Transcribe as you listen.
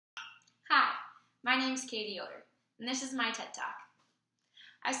My name's Katie Yoder, and this is my TED Talk.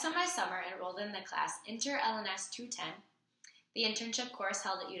 I spent my summer enrolled in the class Inter-LNS 210, the internship course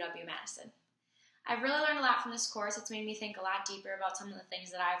held at UW-Madison. I've really learned a lot from this course. It's made me think a lot deeper about some of the things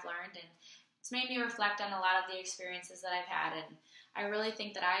that I've learned, and it's made me reflect on a lot of the experiences that I've had, and I really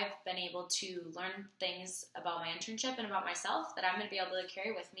think that I've been able to learn things about my internship and about myself that I'm going to be able to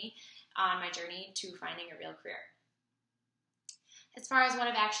carry with me on my journey to finding a real career. As far as what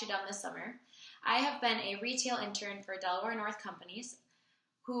I've actually done this summer, I have been a retail intern for Delaware North Companies,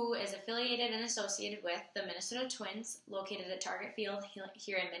 who is affiliated and associated with the Minnesota Twins, located at Target Field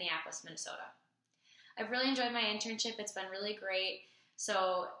here in Minneapolis, Minnesota. I've really enjoyed my internship. It's been really great.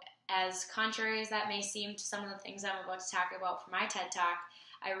 So as contrary as that may seem to some of the things I'm about to talk about for my TED Talk,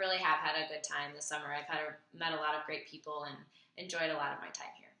 I really have had a good time this summer. I've met a lot of great people and enjoyed a lot of my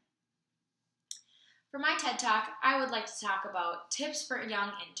time here. For my TED Talk, I would like to talk about tips for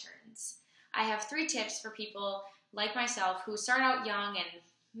young interns. I have 3 tips for people like myself who start out young and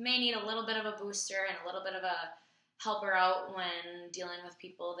may need a little bit of a booster and a little bit of a helper out when dealing with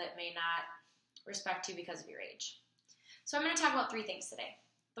people that may not respect you because of your age. So I'm going to talk about 3 things today.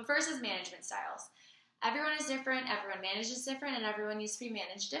 The first is management styles. Everyone is different, everyone manages different, and everyone needs to be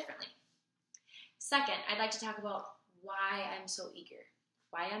managed differently. Second, I'd like to talk about why I'm so eager.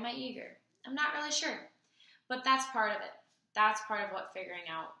 Why am I eager? I'm not really sure, but that's part of it. That's part of what figuring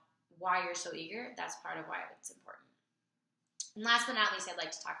out why you're so eager, that's part of why it's important. And last but not least, I'd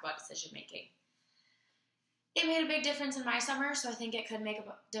like to talk about decision making. It made a big difference in my summer, so I think it could make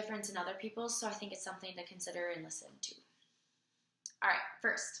a difference in other people's, so I think it's something to consider and listen to. Alright,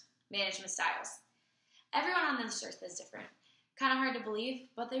 first, management styles. Everyone on this earth is different. Kind of hard to believe,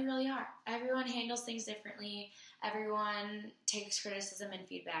 but they really are. Everyone handles things differently. Everyone takes criticism and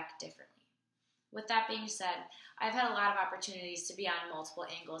feedback differently. With that being said, I've had a lot of opportunities to be on multiple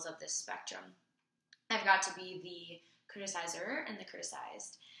angles of this spectrum. I've got to be the criticizer and the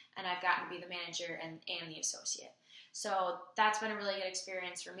criticized, and I've gotten to be the manager and the associate. So that's been a really good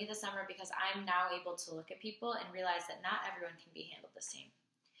experience for me this summer because I'm now able to look at people and realize that not everyone can be handled the same.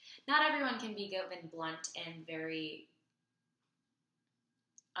 Not everyone can be given blunt and very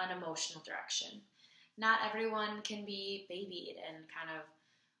unemotional direction. Not everyone can be babied and kind of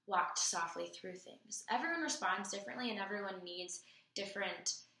walked softly through things. Everyone responds differently and everyone needs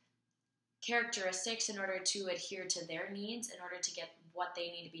different characteristics in order to adhere to their needs in order to get what they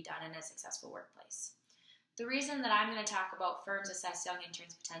need to be done in a successful workplace. The reason that I'm going to talk about firms assess young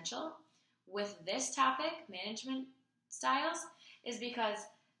interns' potential with this topic, management styles, is because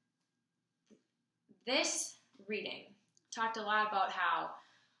this reading talked a lot about how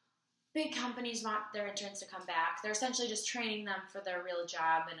big companies want their interns to come back. They're essentially just training them for their real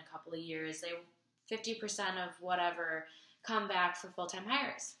job in a couple of years. 50% of whatever come back for full-time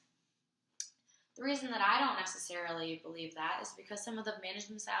hires. The reason that I don't necessarily believe that is because some of the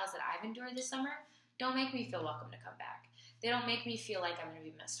management styles that I've endured this summer don't make me feel welcome to come back. They don't make me feel like I'm going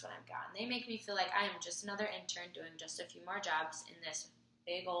to be missed when I'm gone. They make me feel like I am just another intern doing just a few more jobs in this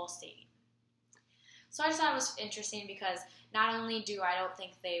big old stadium. So I just thought it was interesting because not only do I don't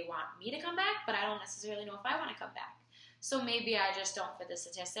think they want me to come back, but I don't necessarily know if I want to come back. So maybe I just don't fit the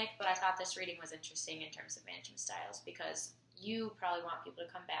statistic, but I thought this reading was interesting in terms of management styles because you probably want people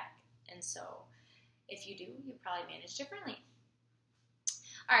to come back. And so if you do, you probably manage differently.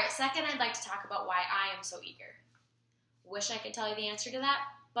 All right, second, I'd like to talk about why I am so eager. Wish I could tell you the answer to that,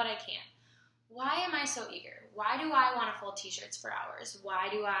 but I can't. Why am I so eager? Why do I want to fold t-shirts for hours? Why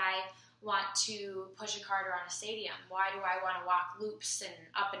do I want to push a cart around a stadium? Why do I want to walk loops and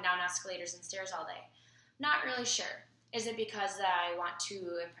up and down escalators and stairs all day? Not really sure. Is it because I want to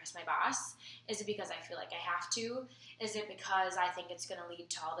impress my boss? Is it because I feel like I have to? Is it because I think it's going to lead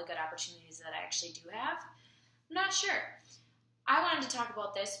to all the good opportunities that I actually do have? I'm not sure. I wanted to talk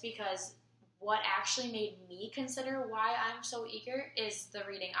about this because what actually made me consider why I'm so eager is the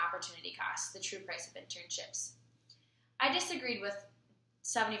reading Opportunity Cost, the true price of internships. I disagreed with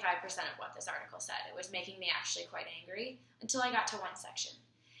 75% of what this article said. It was making me actually quite angry until I got to one section.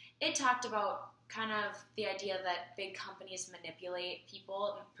 It talked about kind of the idea that big companies manipulate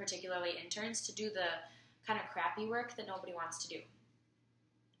people, particularly interns, to do the kind of crappy work that nobody wants to do.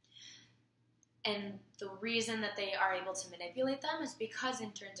 And the reason that they are able to manipulate them is because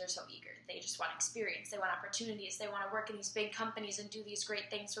interns are so eager. They just want experience. They want opportunities. They want to work in these big companies and do these great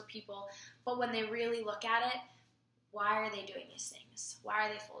things for people. But when they really look at it, why are they doing these things? Why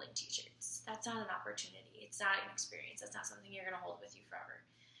are they folding t-shirts? That's not an opportunity. It's not an experience. That's not something you're going to hold with you forever.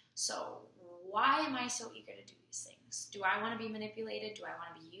 So why am I so eager to do these things? Do I want to be manipulated? Do I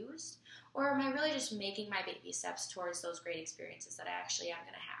want to be used? Or am I really just making my baby steps towards those great experiences that I actually am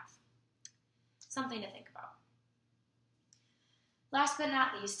going to have? Something to think about. Last but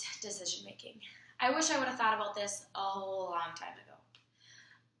not least, decision making. I wish I would have thought about this a whole long time ago.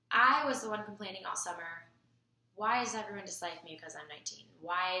 I was the one complaining all summer, why does everyone dislike me because I'm 19?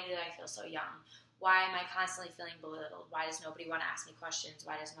 Why do I feel so young? Why am I constantly feeling belittled? Why does nobody want to ask me questions?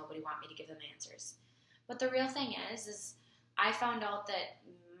 Why does nobody want me to give them answers? But the real thing is I found out that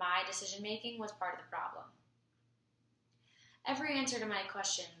my decision making was part of the problem. Every answer to my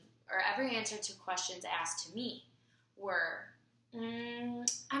question, or every answer to questions asked to me were,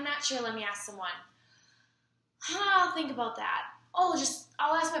 I'm not sure, let me ask someone. I'll think about that. I'll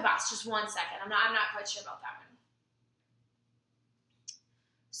ask my boss, just 1 second. I'm not quite sure about that one.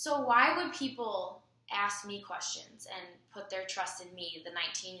 So why would people ask me questions and put their trust in me, the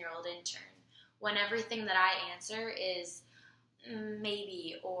 19-year-old intern, when everything that I answer is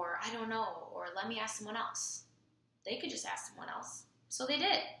maybe, or I don't know, or let me ask someone else? They could just ask someone else. So they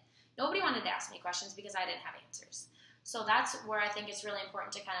did. Nobody wanted to ask me questions because I didn't have answers. So that's where I think it's really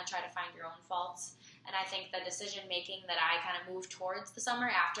important to kind of try to find your own faults. And I think the decision making that I kind of moved towards the summer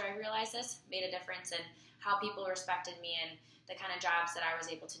after I realized this made a difference in how people respected me and the kind of jobs that I was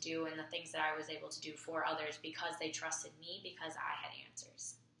able to do and the things that I was able to do for others because they trusted me because I had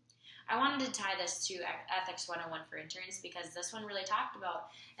answers. I wanted to tie this to Ethics 101 for interns because this one really talked about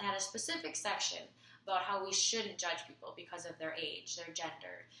and had a specific section about how we shouldn't judge people because of their age, their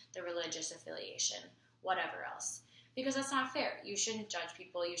gender, their religious affiliation, whatever else. Because that's not fair. You shouldn't judge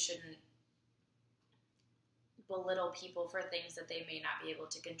people. You shouldn't belittle people for things that they may not be able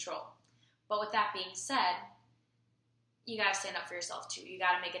to control. But with that being said, you got to stand up for yourself too. You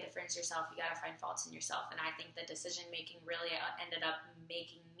got to make a difference yourself. You got to find faults in yourself. And I think that decision making really ended up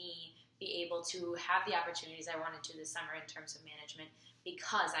making me be able to have the opportunities I wanted to this summer in terms of management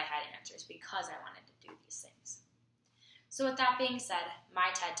because I had answers, because I wanted to do these things. So with that being said,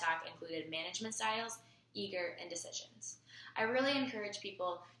 my TED Talk included management styles, eager, and decisions. I really encourage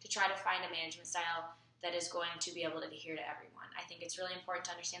people to try to find a management style that is going to be able to adhere to everyone. I think it's really important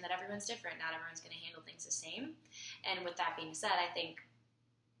to understand that everyone's different. Not everyone's going to handle things the same. And with that being said, I think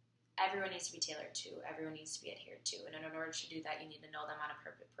everyone needs to be tailored to. Everyone needs to be adhered to. And in order to do that, you need to know them on a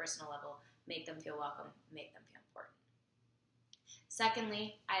personal level, make them feel welcome, make them feel important.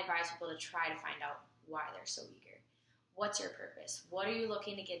 Secondly, I advise people to try to find out why they're so eager. What's your purpose? What are you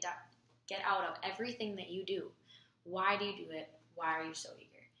looking to get out of everything that you do? Why do you do it? Why are you so eager?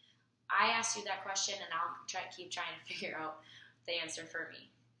 I asked you that question, and I'll keep trying to figure out the answer for me.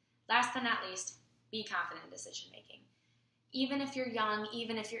 Last but not least, be confident in decision making. Even if you're young,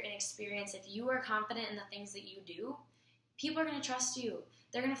 even if you're inexperienced, if you are confident in the things that you do, people are going to trust you.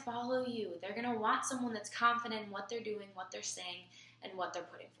 They're going to follow you. They're going to want someone that's confident in what they're doing, what they're saying, and what they're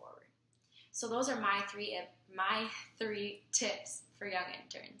putting forward. So those are my three tips for young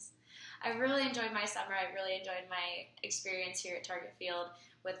interns. I really enjoyed my summer. I really enjoyed my experience here at Target Field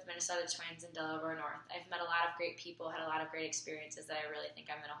with Minnesota Twins and Delaware North. I've met a lot of great people, had a lot of great experiences that I really think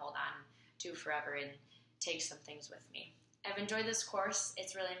I'm going to hold on to forever and take some things with me. I've enjoyed this course.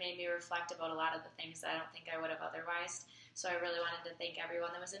 It's really made me reflect about a lot of the things that I don't think I would have otherwise. So I really wanted to thank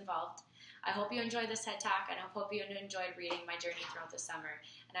everyone that was involved. I hope you enjoyed this TED Talk, and I hope you enjoyed reading my journey throughout the summer.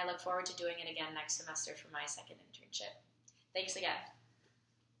 And I look forward to doing it again next semester for my second internship. Thanks again.